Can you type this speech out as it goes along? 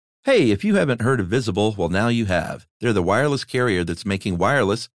Hey, if you haven't heard of Visible, well, now you have. They're the wireless carrier that's making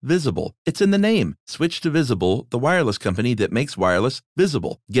wireless visible. It's in the name. Switch to Visible, the wireless company that makes wireless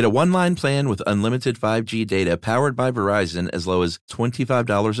visible. Get a one-line plan with unlimited 5G data powered by Verizon as low as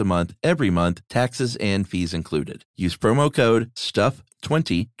 $25 a month every month, taxes and fees included. Use promo code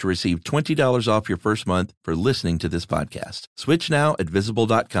STUFF20 to receive $20 off your first month for listening to this podcast. Switch now at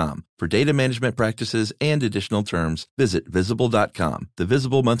Visible.com. For data management practices and additional terms, visit Visible.com. The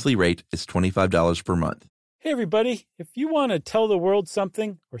Visible monthly rate is $25 per month. Hey everybody, if you want to tell the world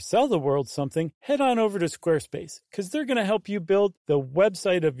something or sell the world something, head on over to Squarespace because they're going to help you build the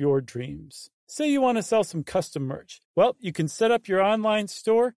website of your dreams. Say you want to sell some custom merch. Well, you can set up your online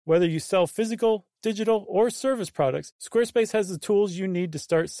store, whether you sell physical, digital, or service products. Squarespace has the tools you need to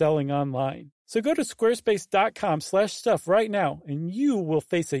start selling online. So go to squarespace.com/stuff right now and you will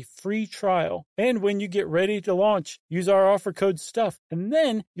face a free trial. And when you get ready to launch, use our offer code STUFF and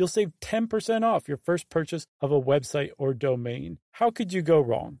then you'll save 10% off your first purchase of a website or domain. How could you go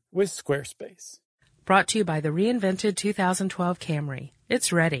wrong with Squarespace? Brought to you by the reinvented 2012 Camry.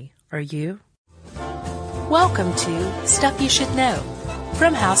 It's ready. Are you? Welcome to Stuff You Should Know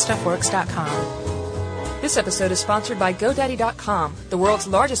from HowStuffWorks.com. This episode is sponsored by GoDaddy.com, the world's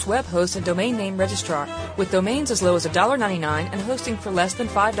largest web host and domain name registrar, with domains as low as $1.99 and hosting for less than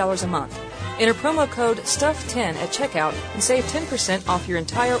 $5 a month. Enter promo code STUFF10 at checkout and save 10% off your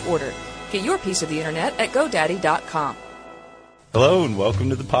entire order. Get your piece of the internet at GoDaddy.com. Hello and welcome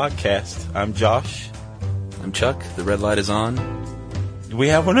to the podcast. I'm Josh. I'm Chuck. The red light is on. Do we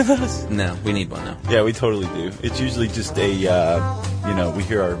have one of those? No, we need one now. Yeah, we totally do. It's usually just a, we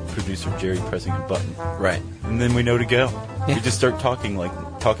hear our producer Jerry pressing a button. Right. And then we know to go. Yeah. We just start talking like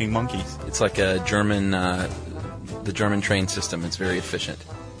talking monkeys. It's like a German, the German train system. It's very efficient.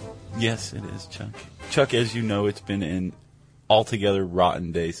 Yes, it is, Chuck. Chuck, as you know, it's been an altogether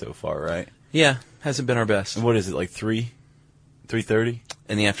rotten day so far, right? Yeah, hasn't been our best. And what is it, like 3:30?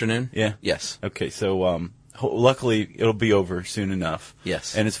 In the afternoon? Yeah. Yes. Okay, so luckily it'll be over soon enough.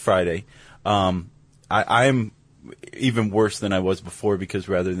 Yes. And it's Friday. I'm even worse than I was before because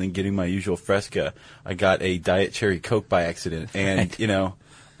rather than getting my usual Fresca, I got a Diet Cherry Coke by accident. And, Right.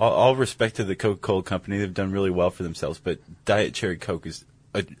 All respect to the Coca-Cola company. They've done really well for themselves, but Diet Cherry Coke is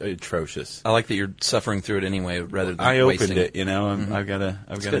atrocious. I like that you're suffering through it anyway rather than I wasting opened it, Mm-hmm. I've got to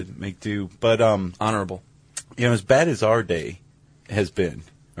good. make do. But, Honorable. as bad as our day has been,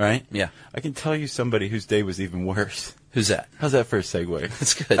 right? Yeah. I can tell you somebody whose day was even worse. Who's that? How's that for a segue?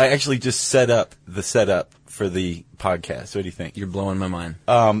 That's good. I actually just set up the setup for the podcast. What do you think? You're blowing my mind.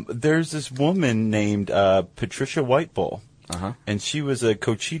 There's this woman named Patricia Whitebull, and she was a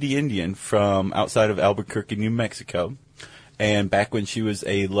Cochiti Indian from outside of Albuquerque, New Mexico. And back when she was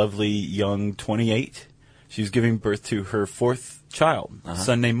a lovely young 28, she was giving birth to her fourth child, a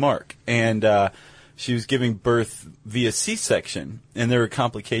son named Mark. And she was giving birth via C-section, and there were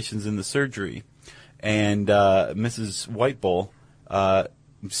complications in the surgery. And Mrs. Whitebull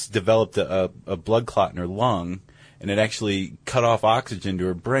developed a blood clot in her lung, and it actually cut off oxygen to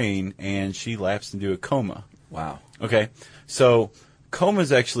her brain, and she lapsed into a coma. Wow. Okay, so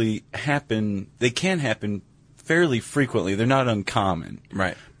comas actually happen. They can happen fairly frequently. They're not uncommon.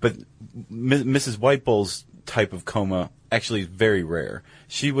 Right. But Mrs. Whitebull's type of coma actually is very rare.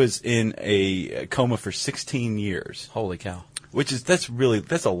 She was in a coma for 16 years. Holy cow.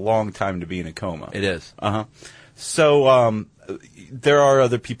 That's a long time to be in a coma. It is. So there are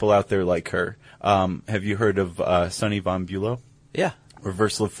other people out there like her. Have you heard of Sonny Von Bulow? Yeah.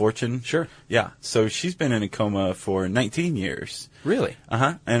 Reversal of Fortune? Sure. Yeah. So she's been in a coma for 19 years. Really?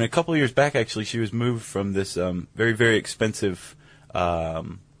 And a couple of years back, actually, she was moved from this very, very expensive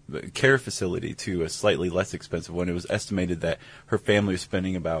care facility to a slightly less expensive one. It was estimated that her family was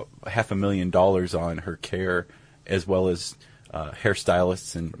spending about $500,000 on her care, as well as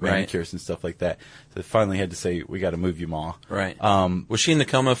hairstylists and manicures and stuff like that. So they finally had to say, we got to move you, Ma. Right. Was she in the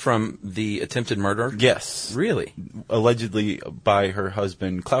coma from the attempted murder? Yes. Really? Allegedly by her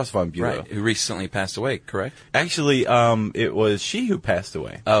husband, Klaus von Bülow. Right. Who recently passed away, correct? Actually, it was she who passed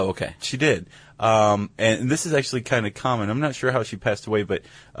away. Oh, okay. She did. And this is actually kind of common. I'm not sure how she passed away, but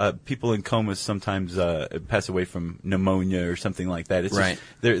people in comas sometimes pass away from pneumonia or something like that. It's right.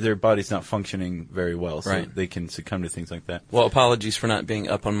 Just, their body's not functioning very well, so right. they can succumb to things like that. Well, apologies for not being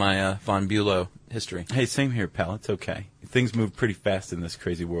up on my Von Bulow history. Hey, same here, pal. It's okay. Things move pretty fast in this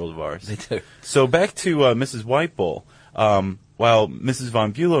crazy world of ours. They do. So back to Mrs. Whitebull. While Mrs.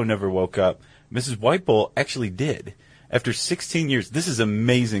 Von Bulow never woke up, Mrs. Whitebull actually did. After 16 years, this is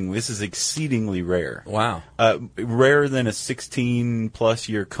amazing. This is exceedingly rare. Wow. Rarer than a 16-plus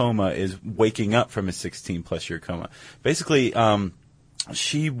year coma is waking up from a 16-plus year coma. Basically,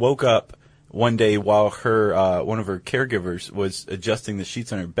 she woke up one day while her one of her caregivers was adjusting the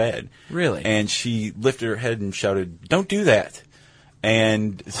sheets on her bed. Really? And she lifted her head and shouted, "Don't do that!"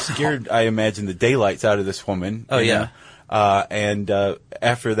 And scared, I imagine, the daylights out of this woman. Oh, yeah. And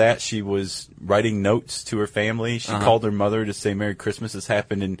after that, she was writing notes to her family. She called her mother to say Merry Christmas. This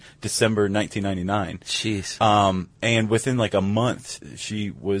happened in December 1999. Jeez. And within like a month,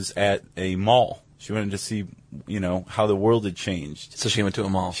 she was at a mall. She wanted to see, how the world had changed. So she went to a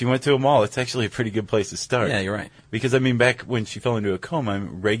mall. She went to a mall. It's actually a pretty good place to start. Yeah, you're right. Because, back when she fell into a coma,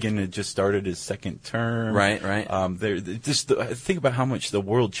 Reagan had just started his second term. Right. Think about how much the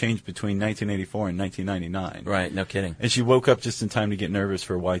world changed between 1984 and 1999. Right, no kidding. And she woke up just in time to get nervous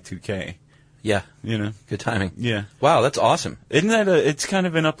for Y2K. Yeah. Good timing. Yeah. Wow, that's awesome. Isn't that it's kind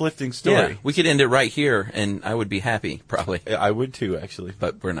of an uplifting story? Yeah, we could end it right here, and I would be happy, probably. I would too, actually.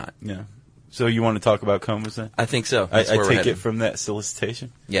 But we're not. Yeah. So you want to talk about comas then? I think so. I That's where we're take headed. it from that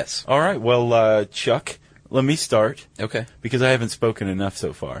solicitation? Yes. All right. Well, Chuck, let me start. Okay. Because I haven't spoken enough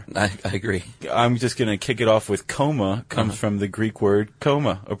so far. I agree. I'm just going to kick it off with coma. Comes from the Greek word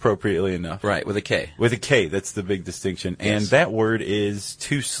coma, appropriately enough. Right, with a K. With a K. That's the big distinction. Yes. And that word is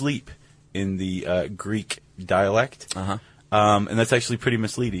to sleep in the Greek dialect. And that's actually pretty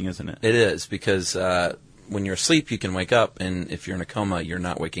misleading, isn't it? It is, because when you're asleep, you can wake up, and if you're in a coma, you're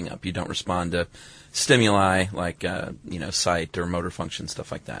not waking up. You don't respond to stimuli like, sight or motor function,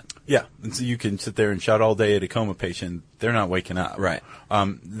 stuff like that. Yeah. And so you can sit there and shout all day at a coma patient. They're not waking up. Right.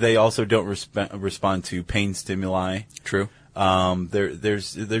 They also don't respond to pain stimuli. True. They're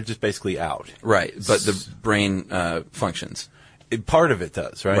just basically out. Right, but the brain functions. Part of it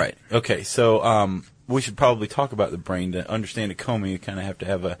does, right? Right. Okay, so we should probably talk about the brain. To understand a coma, you kind of have to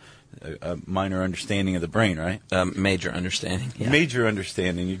have a minor understanding of the brain, right? Major understanding. Yeah. Major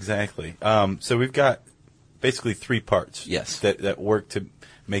understanding, exactly. So we've got basically three parts. Yes. That work to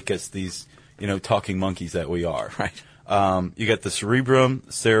make us these, talking monkeys that we are. Right. You got the cerebrum,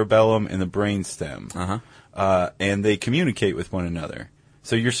 cerebellum, and the brainstem. And they communicate with one another.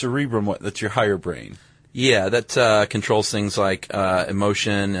 So your cerebrum, that's your higher brain. Yeah, that controls things like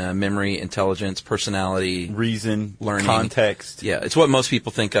emotion, memory, intelligence, personality, reason, learning, context. Yeah, it's what most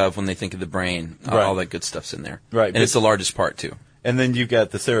people think of when they think of the brain. Right. All that good stuff's in there. Right. And it's the largest part, too. And then you've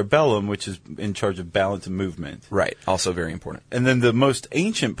got the cerebellum, which is in charge of balance and movement. Right. Also very important. And then the most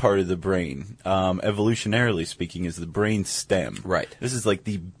ancient part of the brain, evolutionarily speaking, is the brain stem. Right. This is like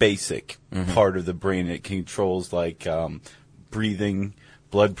the basic part of the brain. It controls like breathing,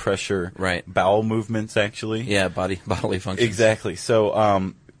 blood pressure, right, bowel movements, actually. Yeah, bodily functions. Exactly.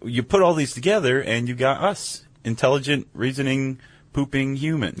 So you put all these together, and you got us, intelligent, reasoning, pooping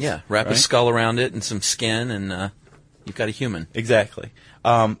humans. Yeah, wrap a skull around it and some skin, and you've got a human. Exactly.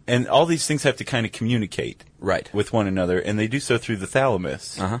 And all these things have to kind of communicate with one another, and they do so through the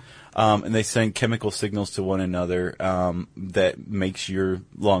thalamus. And they send chemical signals to one another that makes your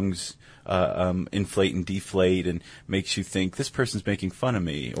lungs inflate and deflate, and makes you think this person's making fun of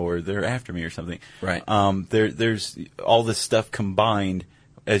me or they're after me or something. Right. There's all this stuff combined,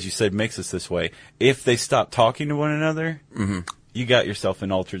 as you said, makes us this way. If they stop talking to one another, you got yourself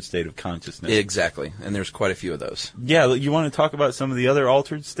an altered state of consciousness. Exactly. And there's quite a few of those. Yeah. You want to talk about some of the other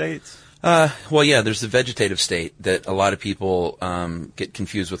altered states? Well, yeah, there's the vegetative state that a lot of people get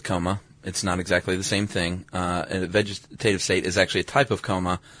confused with coma. It's not exactly the same thing. And a vegetative state is actually a type of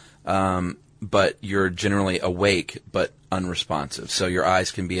coma, but you're generally awake but unresponsive. So your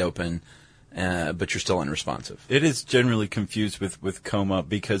eyes can be open, but you're still unresponsive. It is generally confused with coma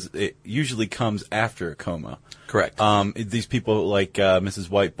because it usually comes after a coma. Correct. These people like Mrs.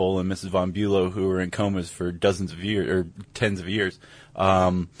 Whitebowl and Mrs. Von Bulow, who were in comas for dozens of years or tens of years,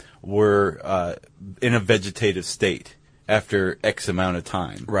 were in a vegetative state after X amount of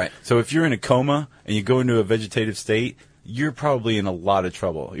time. Right. So if you're in a coma and you go into a vegetative state, you're probably in a lot of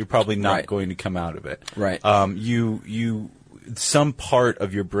trouble. You're probably not going to come out of it. Right. Some part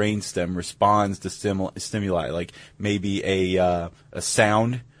of your brainstem responds to stimuli, like maybe a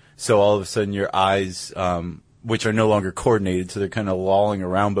sound. So all of a sudden your eyes, which are no longer coordinated, so they're kind of lolling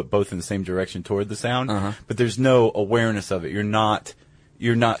around, but both in the same direction toward the sound. But there's no awareness of it. You're not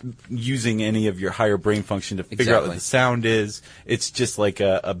using any of your higher brain function to figure out what the sound is. It's just like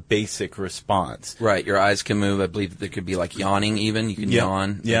a basic response. Right. Your eyes can move. I believe there could be like yawning even. You can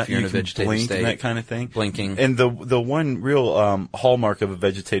yawn if you're in a vegetative blink state. And that kind of thing. Blinking. And the one real hallmark of a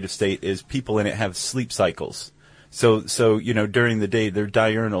vegetative state is people in it have sleep cycles. So during the day they're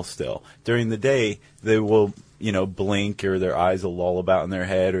diurnal still. During the day they will blink, or their eyes will loll about in their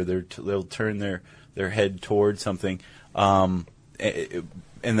head, or they'll turn their head toward something.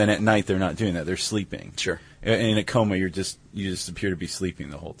 And then at night they're not doing that. They're sleeping. Sure. In a coma, you just appear to be sleeping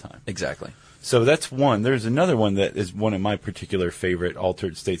the whole time. Exactly. So that's one. There's another one that is one of my particular favorite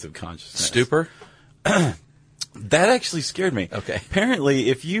altered states of consciousness. Stupor? That actually scared me. Okay. Apparently,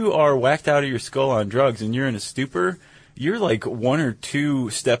 if you are whacked out of your skull on drugs and you're in a stupor, you're like 1 or 2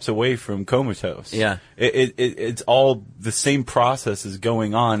 steps away from comatose. Yeah. It's all the same process is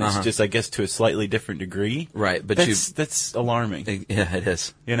going on. It's just, I guess, to a slightly different degree. Right, but that's alarming. Yeah, it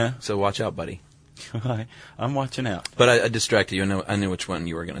is. You know? So watch out, buddy. I'm watching out. But I distracted you. I knew which one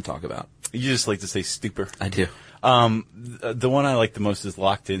you were going to talk about. You just like to say stupor. I do. The one I like the most is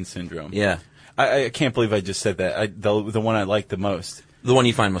locked-in syndrome. Yeah. I can't believe I just said that. The one I like the most. The one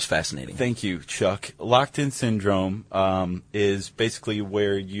you find most fascinating. Thank you, Chuck. Locked-in syndrome is basically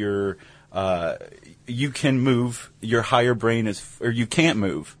where you can move. Your higher brain or you can't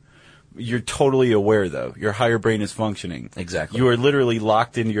move. You're totally aware, though. Your higher brain is functioning. Exactly. You are literally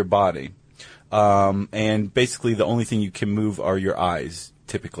locked into your body. And basically the only thing you can move are your eyes,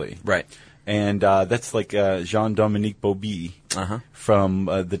 typically. Right. And that's like Jean-Dominique Bauby from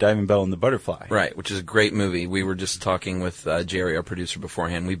The Diving Bell and the Butterfly. Right, which is a great movie. We were just talking with Jerry, our producer,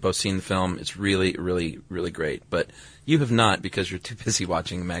 beforehand. We've both seen the film. It's really, really, really great. But you have not because you're too busy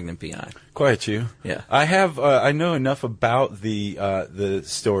watching Magnum P.I. Quiet you. Yeah. I have. I know enough about the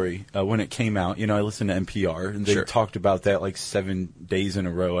story when it came out. You know, I listened to NPR, and they talked about that like 7 days in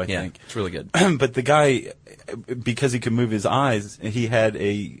a row, I think. It's really good. But the guy, because he could move his eyes, he had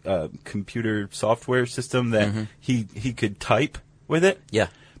a computer software system that he could type with it. Yeah.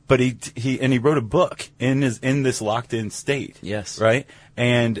 But he wrote a book in this locked-in state. Yes. Right?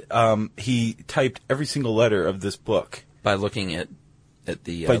 And he typed every single letter of this book. By looking at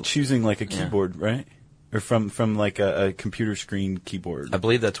the... by choosing like a keyboard, right? Or from like a computer screen keyboard. I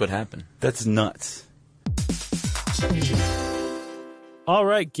believe that's what happened. That's nuts. All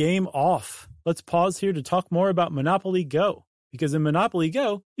right, game off. Let's pause here to talk more about Monopoly Go. Because in Monopoly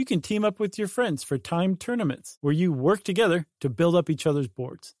Go, you can team up with your friends for timed tournaments where you work together to build up each other's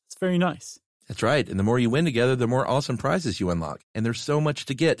boards. It's very nice. That's right. And the more you win together, the more awesome prizes you unlock. And there's so much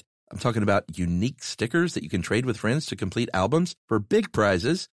to get. I'm talking about unique stickers that you can trade with friends to complete albums for big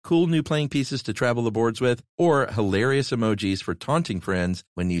prizes, cool new playing pieces to travel the boards with, or hilarious emojis for taunting friends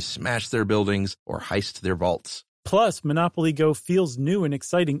when you smash their buildings or heist their vaults. Plus, Monopoly Go feels new and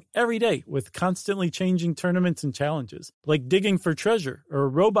exciting every day with constantly changing tournaments and challenges, like digging for treasure or a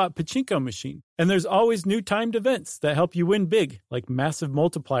robot pachinko machine. And there's always new timed events that help you win big, like massive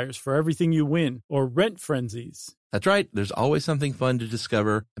multipliers for everything you win or rent frenzies. That's right. There's always something fun to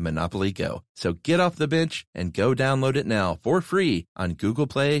discover in Monopoly Go. So get off the bench and go download it now for free on Google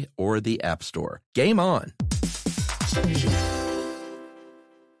Play or the App Store. Game on!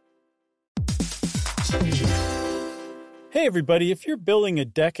 Hey everybody, if you're building a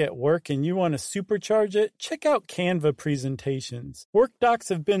deck at work and you want to supercharge it, check out Canva presentations. Work docs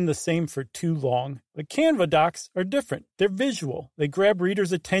have been the same for too long, but Canva docs are different. They're visual. They grab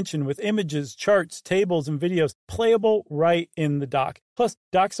readers' attention with images, charts, tables, and videos playable right in the doc. Plus,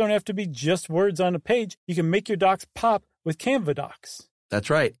 docs don't have to be just words on a page. You can make your docs pop with Canva docs. That's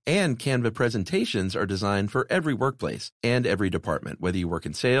right. And Canva presentations are designed for every workplace and every department. Whether you work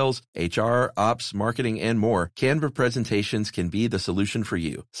in sales, HR, ops, marketing, and more, Canva presentations can be the solution for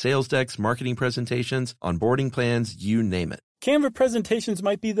you. Sales decks, marketing presentations, onboarding plans, you name it. Canva presentations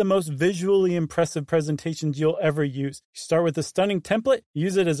might be the most visually impressive presentations you'll ever use. You start with a stunning template,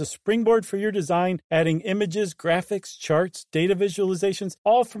 use it as a springboard for your design, adding images, graphics, charts, data visualizations,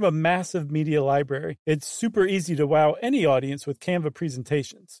 all from a massive media library. It's super easy to wow any audience with Canva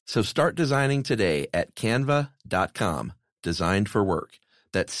presentations. So start designing today at canva.com. Designed for work.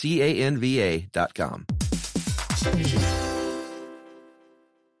 That's CANVA.com.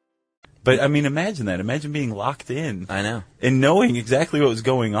 But, I mean, imagine that. Imagine being locked in. I know. And knowing exactly what was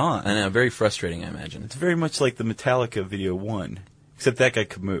going on. I know. Very frustrating, I imagine. It's very much like the Metallica video 1, except that guy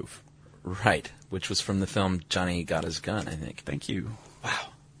could move. Right, which was from the film Johnny Got His Gun, I think. Thank you. Wow.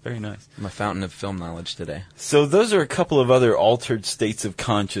 Very nice. I'm a fountain of film knowledge today. So those are a couple of other altered states of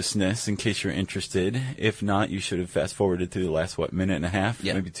consciousness, in case you're interested. If not, you should have fast-forwarded through the last, minute and a half,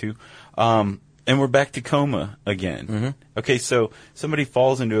 maybe 2. And we're back to coma again. Mm-hmm. Okay, so somebody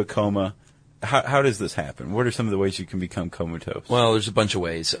falls into a coma. How does this happen? What are some of the ways you can become comatose? Well, there's a bunch of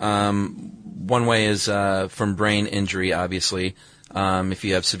ways. One way is from brain injury, obviously. If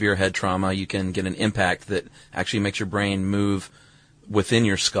you have severe head trauma, you can get an impact that actually makes your brain move within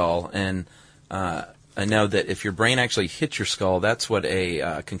your skull. And I know that if your brain actually hits your skull, that's what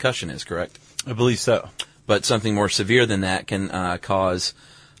a concussion is, correct? I believe so. But something more severe than that can cause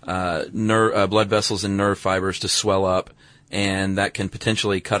blood vessels and nerve fibers to swell up and that can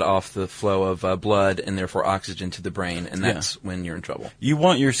potentially cut off the flow of blood and therefore oxygen to the brain, and that's when you're in trouble. You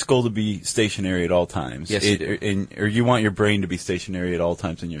want your skull to be stationary at all times. Yes, you do. Or you want your brain to be stationary at all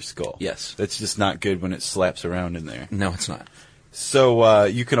times in your skull. Yes. That's just not good when it slaps around in there. No, it's not. So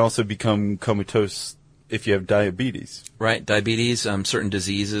you can also become comatose if you have diabetes. Right, diabetes, certain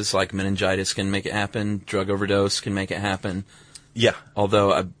diseases like meningitis can make it happen, drug overdose can make it happen. Yeah.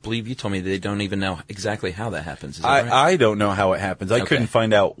 Although I believe you told me they don't even know exactly how that happens. Is that right? I don't know how it happens. I Okay. couldn't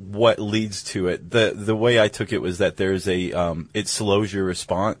find out what leads to it. The way I took it was that there's it slows your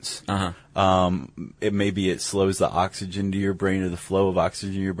response. It slows the oxygen to your brain or the flow of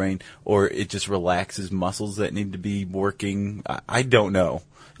oxygen to your brain, or it just relaxes muscles that need to be working. I don't know.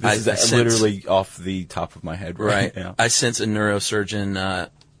 This is literally off the top of my head right now. I sense a neurosurgeon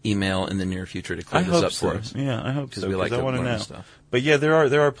email in the near future to clear this up for us. Yeah, I hope so. We like I to want to learn know. stuff. But yeah,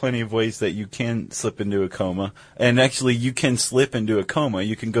 there are plenty of ways that you can slip into a coma, and actually you can slip into a coma.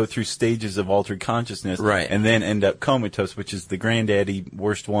 You can go through stages of altered consciousness, right, and then end up comatose, which is the granddaddy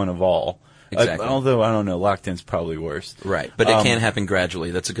worst one of all. Exactly. Although I don't know, locked-in's probably worse. Right, but it can happen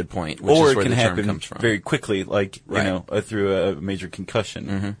gradually. That's a good point. Which or is where it can the term happen comes from. very quickly, like Right. Through a major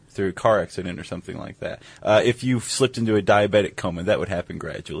concussion, through a car accident or something like that. If you slipped into a diabetic coma, that would happen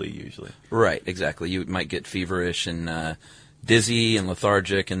gradually, usually. Right, exactly. You might get feverish and dizzy and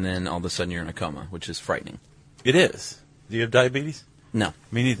lethargic, and then all of a sudden you're in a coma, which is frightening. It is. Do you have diabetes? No.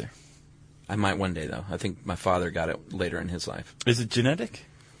 Me neither. I might one day, though. I think my father got it later in his life. Is it genetic?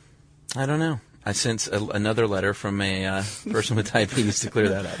 I don't know. I sense another letter from a person with diabetes to clear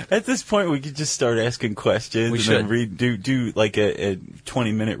that up. At this point, we could just start asking questions. We and should. Then do like a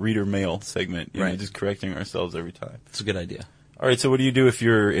 20-minute reader mail segment. You know, Right. just correcting ourselves every time. It's a good idea. All right, so what do you do if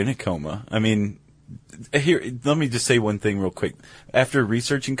you're in a coma? I mean, here, let me just say one thing real quick. After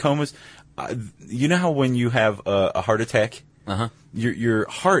researching comas, you know how when you have a heart attack, your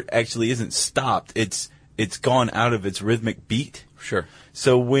heart actually isn't stopped. It's gone out of its rhythmic beat. Sure.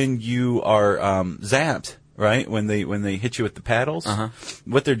 So when you are zapped, right, when they hit you with the paddles,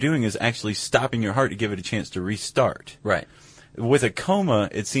 what they're doing is actually stopping your heart to give it a chance to restart. Right. With a coma,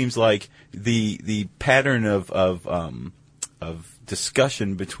 it seems like the pattern of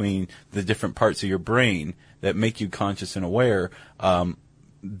discussion between the different parts of your brain that make you conscious and aware,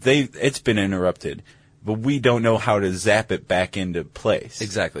 it's been interrupted. But we don't know how to zap it back into place.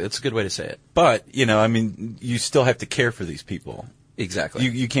 Exactly. That's a good way to say it. But, I mean, you still have to care for these people. Exactly.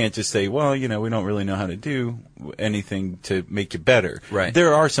 You can't just say, well, we don't really know how to do anything to make you better. Right.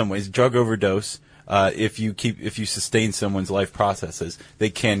 There are some ways. Drug overdose, if you sustain someone's life processes,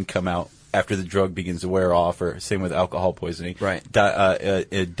 they can come out after the drug begins to wear off, or same with alcohol poisoning. Right. A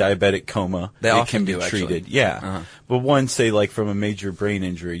diabetic coma. They often can be do, treated. actually. Yeah. But one, say, like from a major brain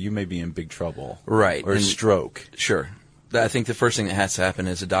injury, you may be in big trouble. Right. Or a And- stroke. Sure. I think the first thing that has to happen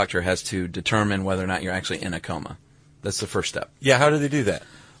is a doctor has to determine whether or not you're actually in a coma. That's the first step. Yeah, how do they do that?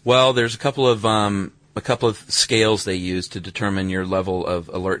 Well, there's a couple of scales they use to determine your level of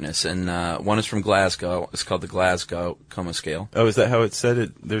alertness, and one is from Glasgow. It's called the Glasgow Coma Scale. Oh, is that how it's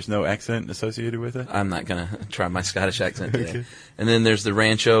said? There's no accent associated with it? I'm not going to try my Scottish accent today. Okay. And then there's the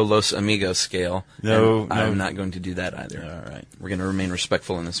Rancho Los Amigos scale. No. I'm not going to do that either. All right. We're going to remain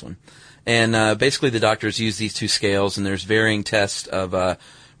respectful in this one. And basically the doctors use these two scales, and there's varying tests of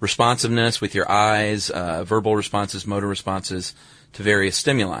responsiveness with your eyes, verbal responses, motor responses to various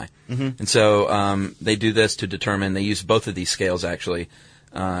stimuli. Mm-hmm. And so they do this to determine, they use both of these scales actually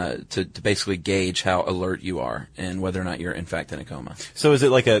to basically gauge how alert you are and whether or not you're in fact in a coma. So is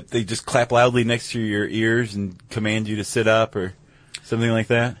it like they just clap loudly next to your ears and command you to sit up or something like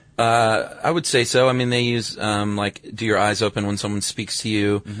that? I would say so. I mean, they use do your eyes open when someone speaks to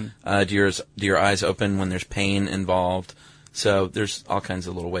you? Mm-hmm. Do your eyes open when there's pain involved? So there's all kinds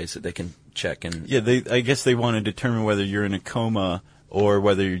of little ways that they can check. And yeah, I guess they want to determine whether you're in a coma or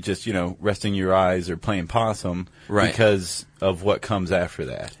whether you're just resting your eyes or playing possum, right, because of what comes after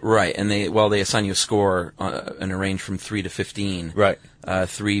that. Right, and they assign you a score in a range from 3 to 15. Right,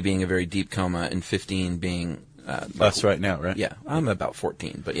 3 being a very deep coma and 15 being us right now, right? Yeah, I'm about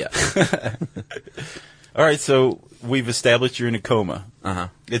 14, but yeah. All right, so we've established you're in a coma.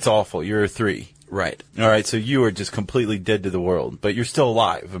 It's awful. You're a 3. Right. All right, so you are just completely dead to the world, but you're still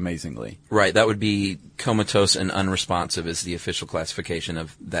alive, amazingly. Right, that would be comatose and unresponsive is the official classification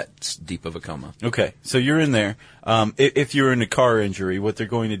of that deep of a coma. Okay, so you're in there. If you're in a car injury, what they're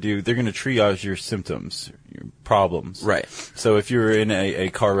going to do, they're going to triage your symptoms, your problems. Right. So if you're in a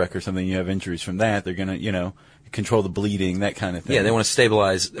car wreck or something, you have injuries from that, they're going to, control the bleeding, that kind of thing. Yeah, they want to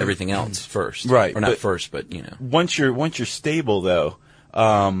stabilize everything else first. Right. Or not first, but, Once you're stable, though,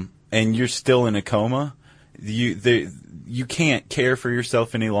 and you're still in a coma, you can't care for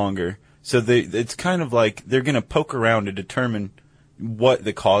yourself any longer. So it's kind of like they're going to poke around to determine what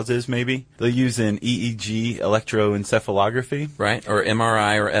the cause is, maybe. They'll use an EEG, electroencephalography. Right, or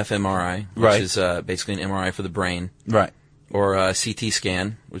MRI or fMRI, which is basically an MRI for the brain. Right. Or a CT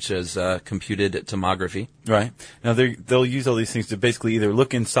scan, which is computed tomography. Right. Now, they'll use all these things to basically either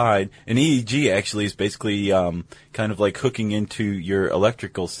look inside. An EEG actually is basically kind of like hooking into your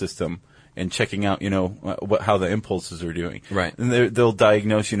electrical system and checking out, how the impulses are doing. Right. And they'll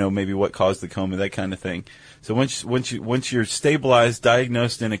diagnose, maybe what caused the coma, that kind of thing. So once you're stabilized,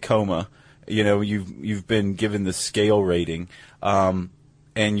 diagnosed in a coma, you've been given the scale rating, and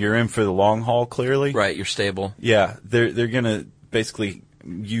you're in for the long haul. Clearly, right. You're stable. Yeah, they're gonna basically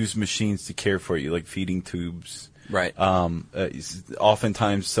use machines to care for you, like feeding tubes. Right.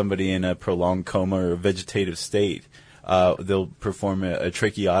 Oftentimes, somebody in a prolonged coma or a vegetative state, they'll perform a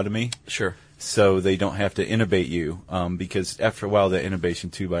tracheotomy. Sure. So they don't have to intubate you, because after a while, the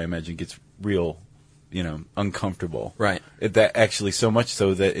intubation tube, I imagine, gets real, uncomfortable. Right. That actually so much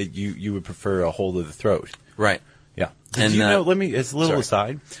so that you would prefer a hold of the throat. Right. Yeah. Did you know, as a little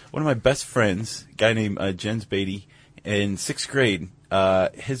aside, one of my best friends, a guy named Jens Beatty, in 6th grade,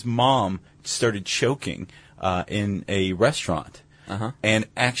 his mom started choking in a restaurant. And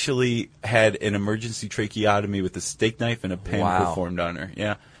actually had an emergency tracheotomy with a steak knife and a pen performed on her.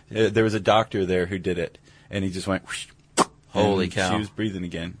 Yeah. There was a doctor there who did it, and he just went, whoosh, holy cow. She was breathing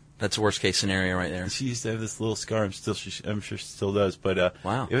again. That's a worst-case scenario right there. She used to have this little scar. I'm sure she still does. But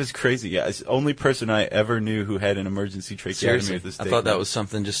wow. It was crazy. Yeah, it's the only person I ever knew who had an emergency tracheotomy with a steak I thought that knife. was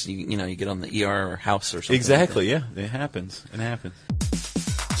something just, you get on the ER or house or something. Exactly, like yeah. It happens.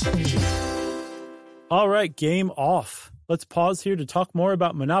 All right, game off. Let's pause here to talk more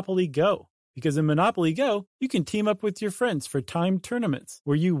about Monopoly Go. Because in Monopoly Go, you can team up with your friends for timed tournaments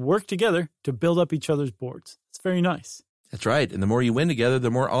where you work together to build up each other's boards. It's very nice. That's right. And the more you win together, the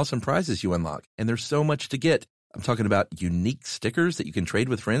more awesome prizes you unlock. And there's so much to get. I'm talking about unique stickers that you can trade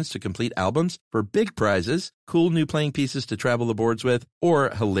with friends to complete albums for big prizes, cool new playing pieces to travel the boards with,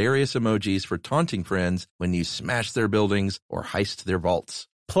 or hilarious emojis for taunting friends when you smash their buildings or heist their vaults.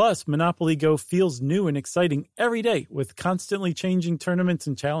 Plus, Monopoly Go feels new and exciting every day with constantly changing tournaments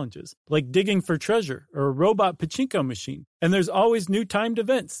and challenges, like digging for treasure or a robot pachinko machine. And there's always new timed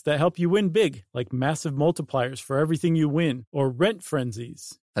events that help you win big, like massive multipliers for everything you win or rent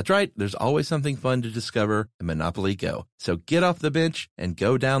frenzies. That's right. There's always something fun to discover in Monopoly Go. So get off the bench and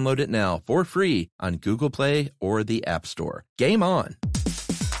go download it now for free on Google Play or the App Store. Game on!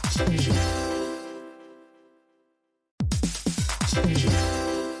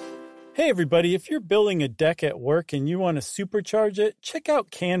 Hey everybody, if you're building a deck at work and you want to supercharge it, check out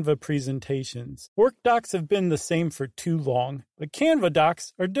Canva presentations. Work docs have been the same for too long, but Canva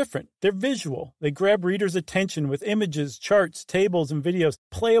docs are different. They're visual. They grab readers' attention with images, charts, tables, and videos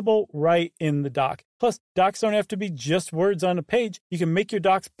playable right in the doc. Plus, docs don't have to be just words on a page. You can make your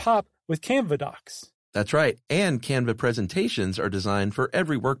docs pop with Canva docs. That's right. And Canva presentations are designed for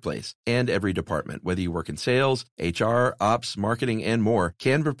every workplace and every department. Whether you work in sales, HR, ops, marketing, and more,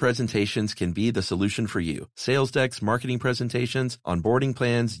 Canva presentations can be the solution for you. Sales decks, marketing presentations, onboarding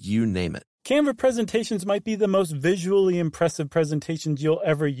plans, you name it. Canva presentations might be the most visually impressive presentations you'll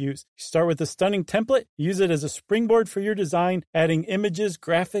ever use. You start with a stunning template, use it as a springboard for your design, adding images,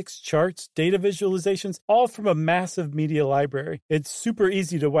 graphics, charts, data visualizations, all from a massive media library. It's super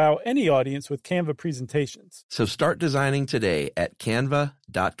easy to wow any audience with Canva presentations. So start designing today at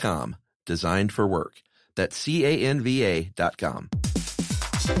canva.com. Designed for work. That's CANVA.com.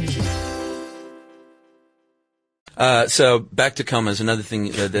 So back to comas. Another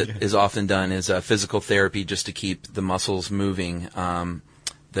thing that is often done is physical therapy just to keep the muscles moving.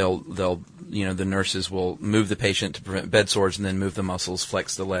 The nurses will move the patient to prevent bed sores and then move the muscles,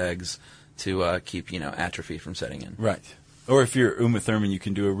 flex the legs to keep, atrophy from setting in. Right. Or if you're Uma Thurman, you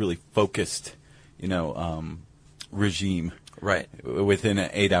can do a really focused, regime. Right. Within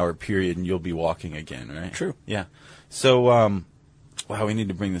an 8-hour period, and you'll be walking again, right? True. Yeah. So, we need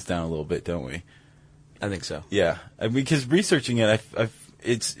to bring this down a little bit, don't we? I think so. Yeah, because researching it,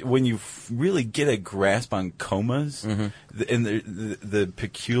 it's when you really get a grasp on comas and the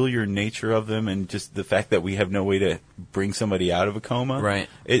peculiar nature of them, and just the fact that we have no way to bring somebody out of a coma. Right.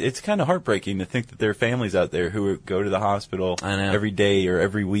 It's kind of heartbreaking to think that there are families out there who go to the hospital every day or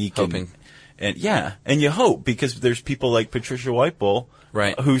every week, hoping. And you hope, because there's people like Patricia Whitebull,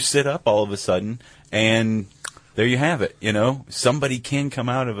 right, who sit up all of a sudden, and there you have it. Somebody can come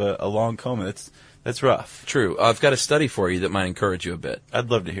out of a long coma. That's rough. True. I've got a study for you that might encourage you a bit. I'd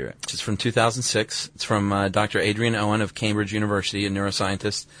love to hear it. It's from 2006. It's from Dr. Adrian Owen of Cambridge University, a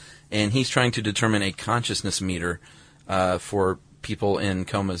neuroscientist, and he's trying to determine a consciousness meter for people in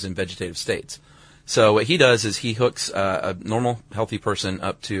comas in vegetative states. So what he does is he hooks a normal, healthy person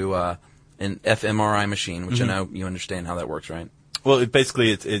up to an fMRI machine, which I know you understand how that works, right? Well,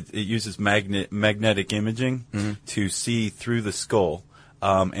 it uses magnetic imaging to see through the skull,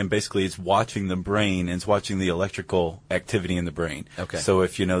 and basically it's watching the brain and it's watching the electrical activity in the brain. Okay. So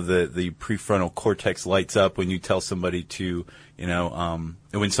if the prefrontal cortex lights up when you tell somebody to,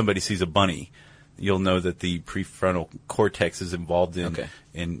 when somebody sees a bunny, you'll know that the prefrontal cortex is involved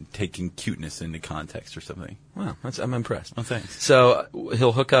in taking cuteness into context or something. Wow, I'm impressed. Oh, thanks. So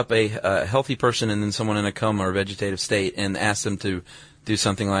he'll hook up a healthy person and then someone in a coma or vegetative state and ask them to do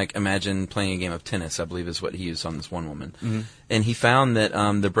something like imagine playing a game of tennis, I believe is what he used on this one woman. Mm-hmm. And he found that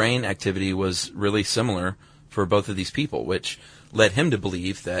the brain activity was really similar for both of these people, which led him to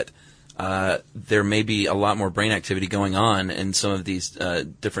believe that there may be a lot more brain activity going on in some of these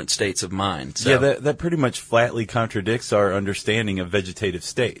different states of mind. So, yeah, that pretty much flatly contradicts our understanding of vegetative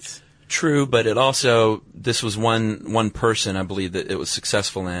states. True, but it also, this was one person, I believe, that it was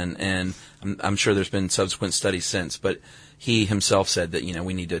successful in, and I'm sure there's been subsequent studies since, but he himself said that,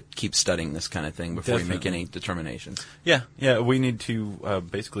 we need to keep studying this kind of thing before we make any determinations. Yeah, we need to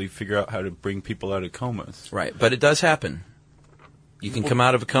basically figure out how to bring people out of comas. Right, but it does happen. You can come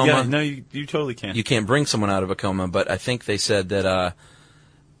out of a coma. Yeah, no, you totally can. You can't bring someone out of a coma, but I think they said that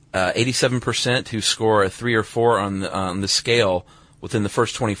 87% who score a 3 or 4 on the scale within the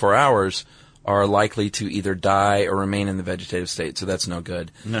first 24 hours are likely to either die or remain in the vegetative state, so that's no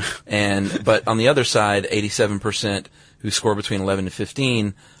good. No. But on the other side, 87% who score between 11 to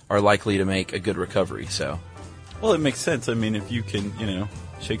 15 are likely to make a good recovery. So, well, it makes sense. I mean, if you can,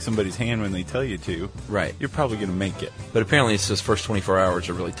 shake somebody's hand when they tell you to, right, you're probably going to make it. But apparently, it's those first 24 hours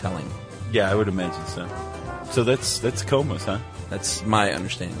are really telling. Yeah, I would imagine so. So that's comas, huh? That's my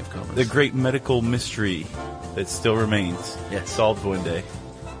understanding of comas. The great medical mystery that still remains. Yes. Solved one day.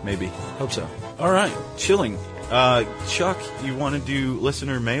 Maybe. Hope so. All right. Chilling. Chuck, you want to do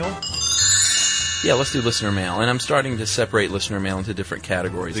listener mail? Yeah, let's do listener mail. And I'm starting to separate listener mail into different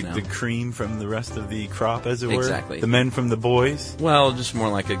categories now. The cream from the rest of the crop, as it were? Exactly. The men from the boys? Well, just more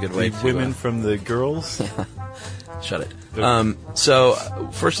like a good way to... The women from the girls? Shut it. Okay. So,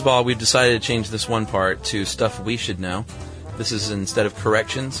 first of all, we've decided to change this one part to stuff we should know. This is instead of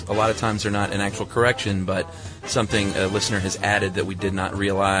corrections. A lot of times they're not an actual correction, but something a listener has added that we did not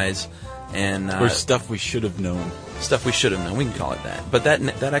realize. And or stuff we should have known. Stuff we should have known. We can call it that. But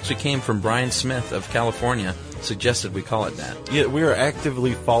that actually came from Brian Smith of California, suggested we call it that. Yeah, we are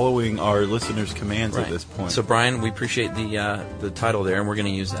actively following our listeners' commands right. at this point. So, Brian, we appreciate the title there, and we're going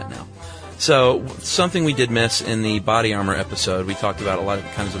to use that now. So, something we did miss in the body armor episode, we talked about a lot of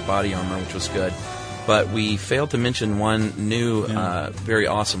kinds of body armor, which was good. But we failed to mention one new, very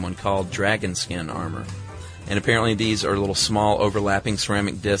awesome one called dragon skin armor. And apparently these are little small overlapping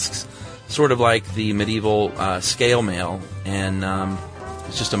ceramic discs, sort of like the medieval scale mail, and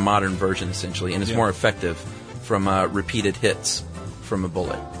it's just a modern version essentially, and it's more effective from repeated hits from a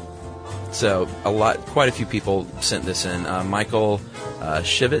bullet. So quite a few people sent this in. Michael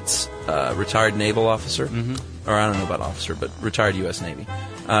Shivitz, retired naval officer, or I don't know about officer, but retired U.S. Navy.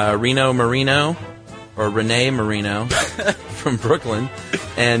 Renee Marino from Brooklyn,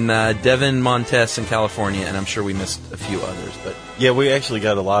 and Devin Montes in California, and I'm sure we missed a few others. But yeah, we actually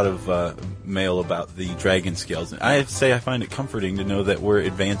got a lot of mail about the dragon scales. I have to say I find it comforting to know that we're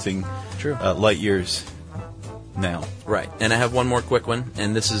advancing light years now. Right, and I have one more quick one,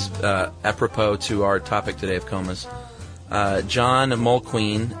 and this is apropos to our topic today of comas. John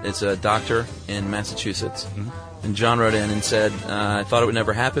Mulqueen is a doctor in Massachusetts. And John wrote in and said, I thought it would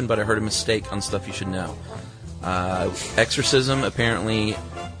never happen, but I heard a mistake on stuff you should know. Exorcism, apparently,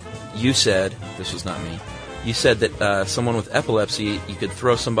 you said, this was not me, you said that someone with epilepsy, you could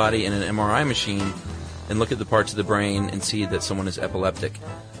throw somebody in an MRI machine and look at the parts of the brain and see that someone is epileptic.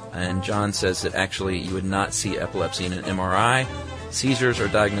 And John says that actually you would not see epilepsy in an MRI. Seizures are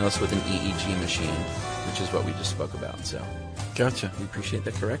diagnosed with an EEG machine, which is what we just spoke about. So, gotcha. We appreciate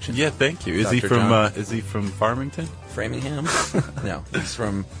the correction. Yeah, thank you. Is he from Farmington? Framingham? No, he's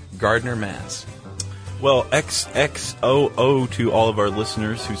from Gardner, Mass. Well, XXOO to all of our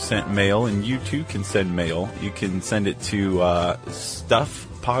listeners who sent mail, and you too can send mail. You can send it to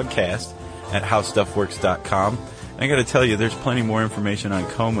stuffpodcast@howstuffworks.com. And I got to tell you, there's plenty more information on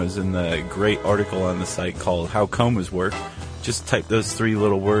comas in the great article on the site called How Comas Work. Just type those 3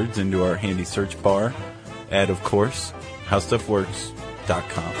 little words into our handy search bar. And, of course,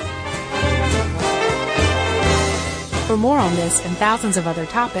 howstuffworks.com. For more on this and thousands of other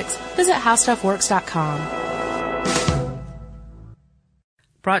topics, visit howstuffworks.com.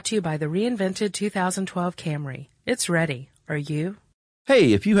 Brought to you by the reinvented 2012 Camry. It's ready. Are you?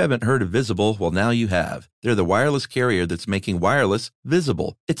 Hey, if you haven't heard of Visible, well, now you have. They're the wireless carrier that's making wireless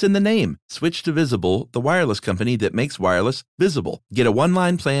visible. It's in the name. Switch to Visible, the wireless company that makes wireless visible. Get a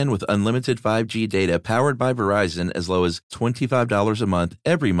one-line plan with unlimited 5G data powered by Verizon as low as $25 a month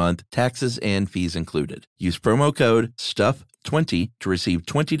every month, taxes and fees included. Use promo code STUFF20 to receive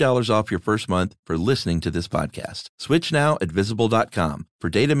 $20 off your first month for listening to this podcast. Switch now at Visible.com. For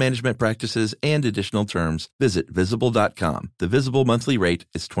data management practices and additional terms, visit Visible.com. The Visible monthly rate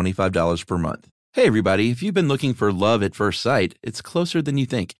is $25 per month. Hey everybody, if you've been looking for love at first sight, it's closer than you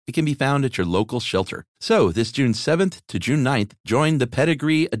think. It can be found at your local shelter. So this June 7th to June 9th, join the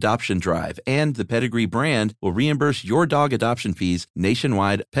Pedigree Adoption Drive, and the Pedigree brand will reimburse your dog adoption fees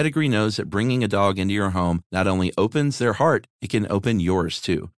nationwide. Pedigree knows that bringing a dog into your home not only opens their heart, it can open yours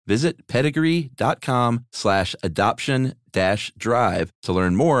too. Visit pedigree.com/adoption-drive to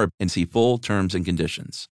learn more and see full terms and conditions.